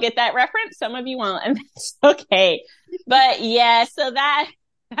of y'all will get that reference. Some of you won't. And that's okay. But yeah, so that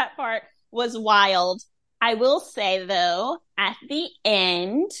part was wild. I will say though, at the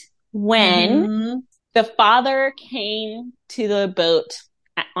end, when the father came to the boat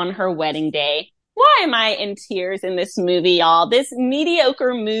on her wedding day, why am I in tears in this movie, y'all? This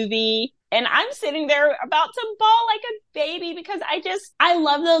mediocre movie. And I'm sitting there about to bawl like a baby because I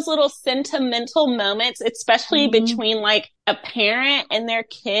love those little sentimental moments, especially between like a parent and their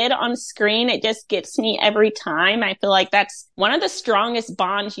kid on screen. It just gets me every time. I feel like that's one of the strongest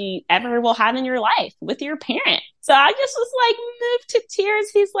bonds you ever will have in your life with your parent. So I just was like moved to tears.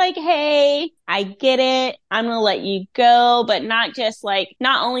 He's like, hey, I get it. I'm going to let you go. But not just like,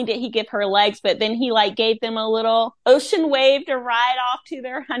 not only did he give her legs, but then he like gave them a little ocean wave to ride off to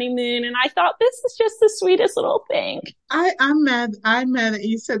their honeymoon. And I thought this is just the sweetest little thing. I'm mad that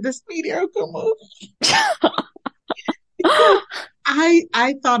you said this mediocre movie.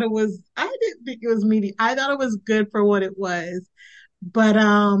 I thought it was, I didn't think it was mediocre. I thought it was good for what it was. But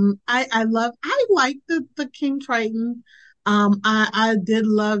I like the King Triton. I did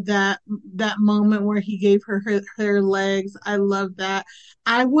love that moment where he gave her legs. I love that.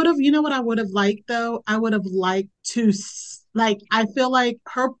 I would have, you know what I would have liked though? I would have liked to like, I feel like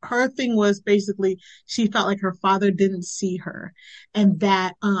her thing was basically she felt like her father didn't see her, and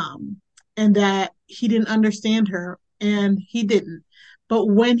that he didn't understand her, and he didn't. But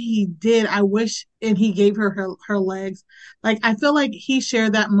when he did, I wish, and he gave her legs. Like, I feel like he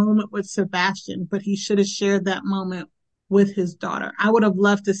shared that moment with Sebastian, but he should have shared that moment with his daughter. I would have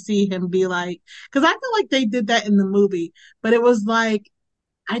loved to see him be like, because I feel like they did that in the movie, but it was like,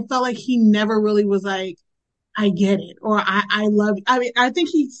 I felt like he never really was like, I get it, or I love you. I mean, I think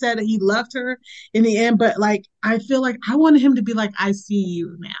he said he loved her in the end, but like, I feel like I wanted him to be like, I see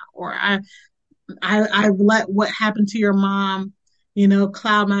you now, or I've let what happened to your mom,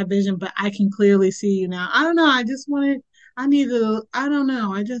 cloud my vision, but I can clearly see you now. I don't know. I don't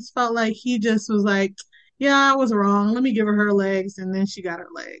know. I just felt like he just was like, yeah, I was wrong. Let me give her legs. And then she got her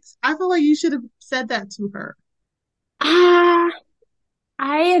legs. I feel like you should have said that to her.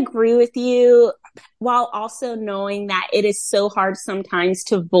 I agree with you, while also knowing that it is so hard sometimes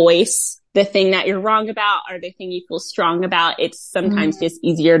to voice the thing that you're wrong about or the thing you feel strong about. It's sometimes just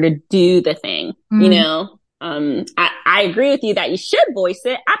easier to do the thing, you know? I agree with you that you should voice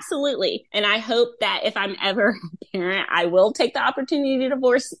it. Absolutely. And I hope that if I'm ever a parent, I will take the opportunity to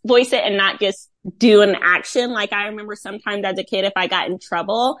voice it and not just do an action. Like I remember sometimes as a kid, if I got in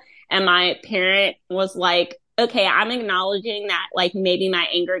trouble and my parent was like, okay, I'm acknowledging that like maybe my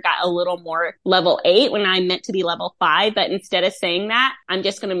anger got a little more level 8 when I meant to be level 5. But instead of saying that, I'm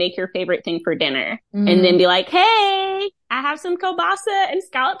just going to make your favorite thing for dinner and then be like, hey, I have some kielbasa and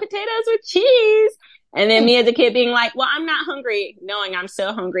scalloped potatoes with cheese. And then me as a kid being like, well, I'm not hungry, knowing I'm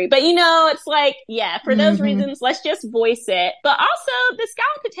so hungry. But it's like, yeah, for those reasons, let's just voice it. But also the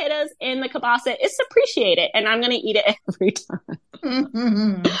scalloped potatoes and the kielbasa, it's appreciated and I'm going to eat it every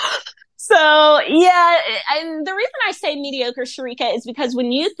time. So yeah, and the reason I say mediocre, Sharika, is because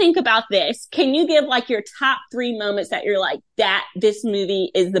when you think about this, can you give like your top 3 moments that you're like, that this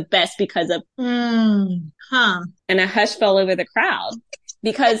movie is the best because of, And a hush fell over the crowd.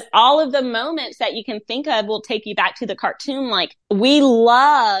 Because all of the moments that you can think of will take you back to the cartoon. Like, we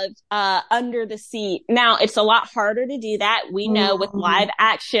loved Under the Sea. Now, it's a lot harder to do that. We know with live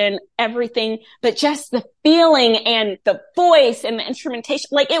action, everything, but just the feeling and the voice and the instrumentation,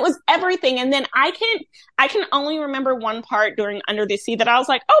 like it was everything. And then I can only remember one part during Under the Sea that I was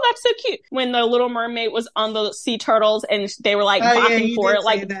like, oh, that's so cute. When the Little Mermaid was on the sea turtles and they were like bopping for it.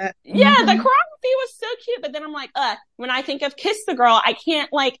 Like, the choreography was so cute. But then I'm like, when I think of Kiss the Girl, I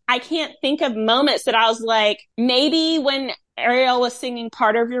can't think of moments that I was like, maybe when Ariel was singing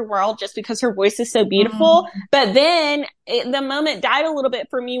Part of Your World just because her voice is so beautiful. But then the moment died a little bit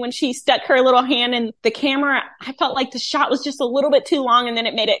for me when she stuck her little hand in the camera. I felt like the shot was just a little bit too long and then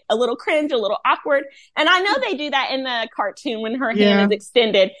it made it a little cringe, a little awkward. And I know they do that in the cartoon when her hand is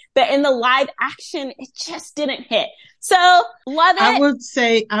extended, but in the live action, it just didn't hit. So love it. I would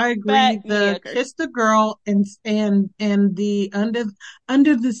say I agree. The Kiss the Girl and the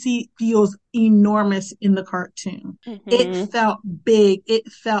Under the Sea feels enormous in the cartoon. It felt big.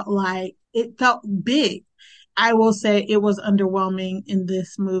 It felt big. I will say it was underwhelming in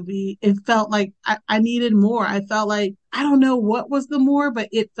this movie. It felt like I needed more. I felt like, I don't know what was the more, but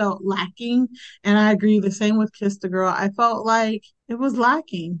it felt lacking. And I agree. The same with Kiss the Girl. I felt like it was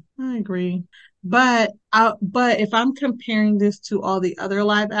lacking. I agree. But if I'm comparing this to all the other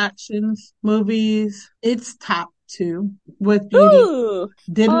live actions movies, it's top 2 with Beauty. Ooh.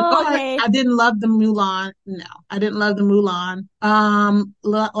 I didn't love the Mulan. No, I didn't love the Mulan.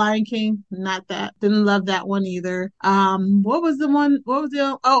 Lion King, not that. Didn't love that one either. What was the one?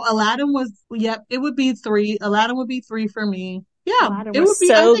 Aladdin was, it would be 3. Aladdin would be 3 for me. Yeah, Aladdin it would be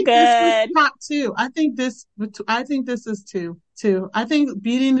so good. This was top 2. I think this is 2. I think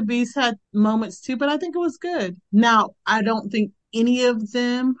Beauty and the Beast had moments too, but I think it was good. Now, I don't think any of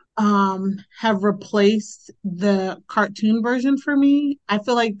them have replaced the cartoon version for me. I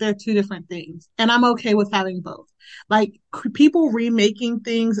feel like they're 2 different things, and I'm okay with having both. Like, people remaking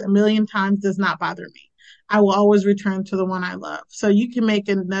things a million times does not bother me. I will always return to the one I love. So you can make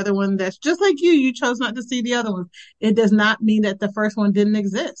another one that's just like you chose not to see the other one. It does not mean that the first one didn't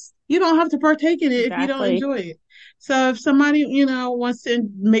exist. You don't have to partake in it if you don't enjoy it. So if somebody, wants to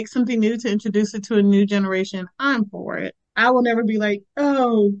make something new to introduce it to a new generation, I'm for it. I will never be like,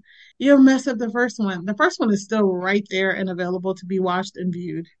 oh, you'll mess up the first one. The first one is still right there and available to be watched and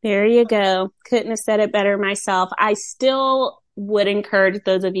viewed. There you go. Couldn't have said it better myself. I still would encourage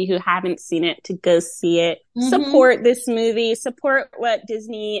those of you who haven't seen it to go see it. Support this movie. Support what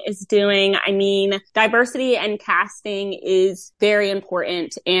Disney is doing. I mean, diversity and casting is very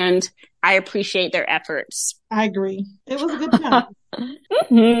important, and I appreciate their efforts. I agree. It was a good time. All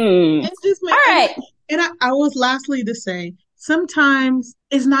right. And I was lastly to say, sometimes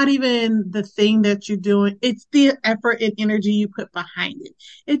it's not even the thing that you're doing. It's the effort and energy you put behind it.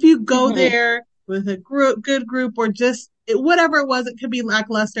 If you go there with a good group, or just whatever it was, it could be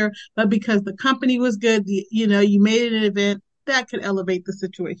lackluster, but because the company was good, you made it an event, that could elevate the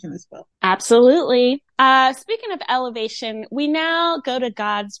situation as well. Absolutely. Speaking of elevation, we now go to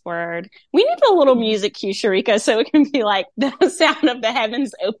God's word. We need a little music cue, Sharika, so it can be like the sound of the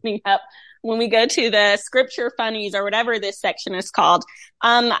heavens opening up when we go to the scripture funnies or whatever this section is called.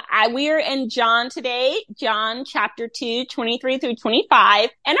 We are in John today, John chapter 2, 23 through 25.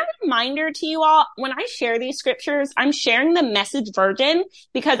 And a reminder to you all, when I share these scriptures, I'm sharing the Message version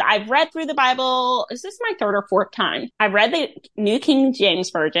because I've read through the Bible. Is this my 3rd or 4th time? I've read the New King James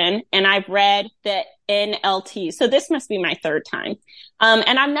Version and I've read the NLT. So this must be my 3rd time.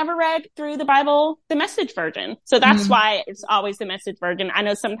 And I've never read through the Bible, the Message version. So that's why it's always the Message version. I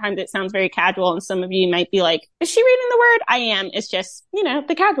know sometimes it sounds very casual and some of you might be like, is she reading the word? I am. It's just,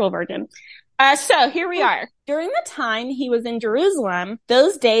 the casual version. So here we are. During the time he was in Jerusalem,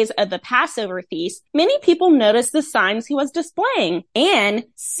 those days of the Passover feast, many people noticed the signs he was displaying, and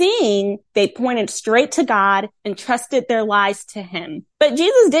seeing, they pointed straight to God and trusted their lives to him. But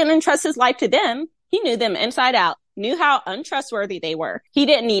Jesus didn't entrust his life to them. He knew them inside out. knew how untrustworthy they were. He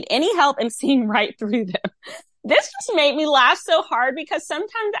didn't need any help and seen right through them. This just made me laugh so hard because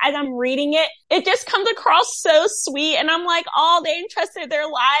sometimes as I'm reading it, it just comes across so sweet. And I'm like, oh, they entrusted their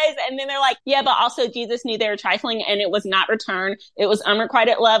lives. And then they're like, yeah, but also Jesus knew they were trifling and it was not returned. It was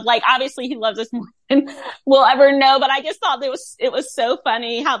unrequited love. Like, obviously he loves us more than we'll ever know. But I just thought it was so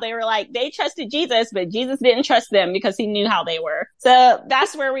funny how they were like, they trusted Jesus, but Jesus didn't trust them because he knew how they were. So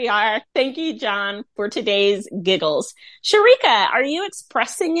that's where we are. Thank you, John, for today's giggles. Sharika, are you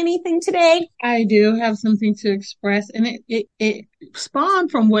expressing anything today? I do have something to express, and it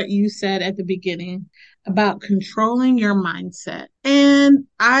spawned from what you said at the beginning about controlling your mindset. And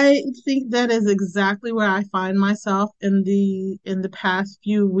I think that is exactly where I find myself in the past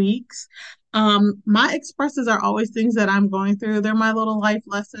few weeks. My expresses are always things that I'm going through. They're my little life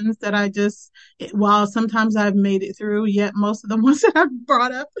lessons that while sometimes I've made it through, yet most of the ones that I've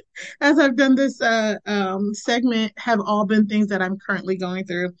brought up as I've done this segment have all been things that I'm currently going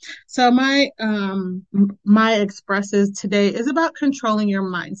through. So my expresses today is about controlling your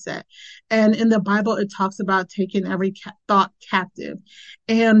mindset. And in the Bible, it talks about taking every thought captive.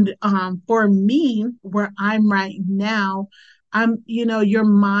 And for me, where I'm right now, your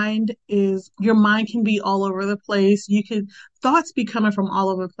mind can be all over the place. Thoughts be coming from all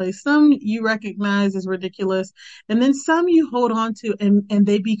over the place. Some you recognize as ridiculous, and then some you hold on to and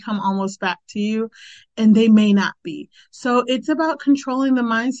they become almost back to you, and they may not be. So it's about controlling the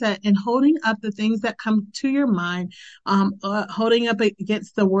mindset and holding up the things that come to your mind, holding up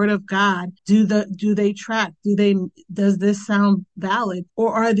against the word of God. Do they track? Does this sound valid?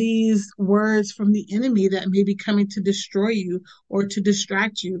 Or are these words from the enemy that may be coming to destroy you or to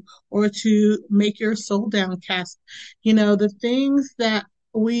distract you or to make your soul downcast? The things that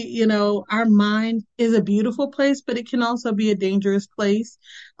our mind is a beautiful place, but it can also be a dangerous place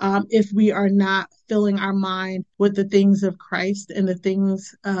if we are not filling our mind with the things of Christ and the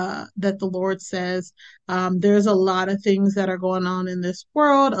things that the Lord says. There's a lot of things that are going on in this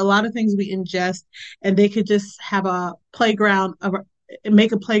world, a lot of things we ingest, and they could just have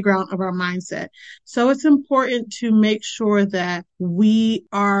make a playground of our mindset. So it's important to make sure that we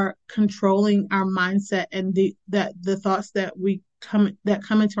are controlling our mindset and that the thoughts that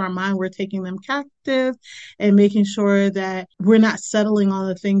come into our mind, we're taking them captive and making sure that we're not settling on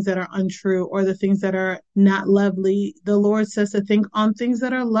the things that are untrue or the things that are not lovely. The Lord says to think on things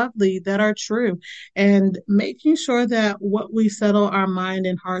that are lovely, that are true, and making sure that what we settle our mind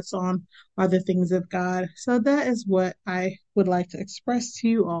and hearts on are the things of God. So that is what I would like to express to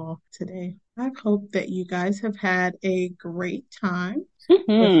you all today. I hope that you guys have had a great time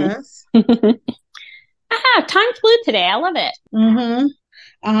with us. Time flew today. I love it.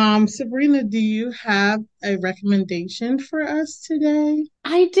 Mm-hmm. Sabrina, do you have a recommendation for us today?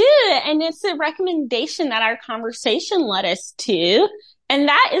 I do. And it's a recommendation that our conversation led us to. And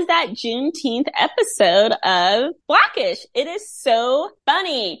that is that Juneteenth episode of Blackish. It is so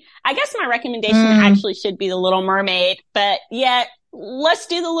funny. I guess my recommendation actually should be The Little Mermaid, but yet let's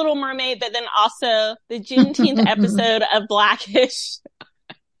do The Little Mermaid, but then also the Juneteenth episode of Blackish.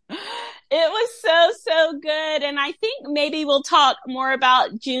 It was so good. And I think maybe we'll talk more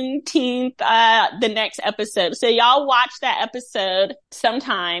about Juneteenth, the next episode. So y'all watch that episode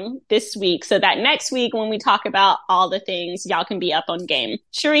sometime this week so that next week when we talk about all the things, y'all can be up on game.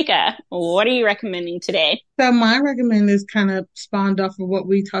 Sharika, what are you recommending today? So my recommend is kind of spawned off of what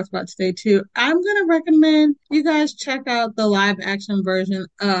we talked about today too. I'm going to recommend you guys check out the live action version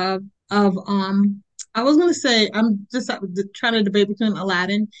of I was going to say, I'm just trying to debate between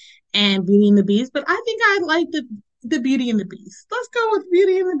Aladdin and Beauty and the Beast, but I think I like the Beauty and the Beast. Let's go with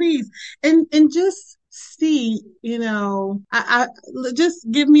Beauty and the Beast and just see, I just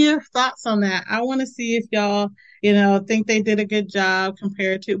give me your thoughts on that. I want to see if y'all, think they did a good job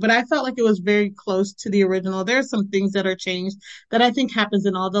compared to, but I felt like it was very close to the original. There are some things that are changed that I think happens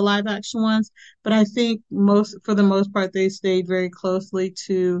in all the live action ones, but I think for the most part, they stayed very closely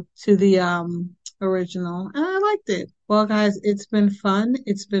to the, original, and I liked it. Well, guys, it's been fun.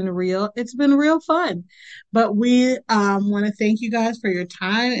 It's been real fun. But we want to thank you guys for your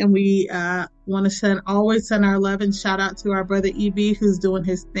time, and we want to always send our love and shout out to our brother EB, who's doing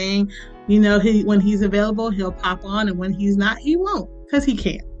his thing. When he's available, he'll pop on, and when he's not, he won't, because he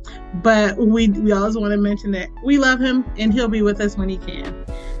can't. But we always want to mention that we love him, and he'll be with us when he can.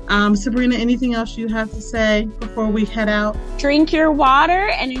 Sabrina, anything else you have to say before we head out? Drink your water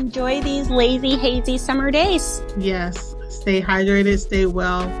and enjoy these lazy, hazy summer days. Yes. Stay hydrated, stay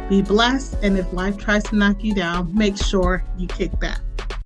well, be blessed, and if life tries to knock you down, make sure you kick back.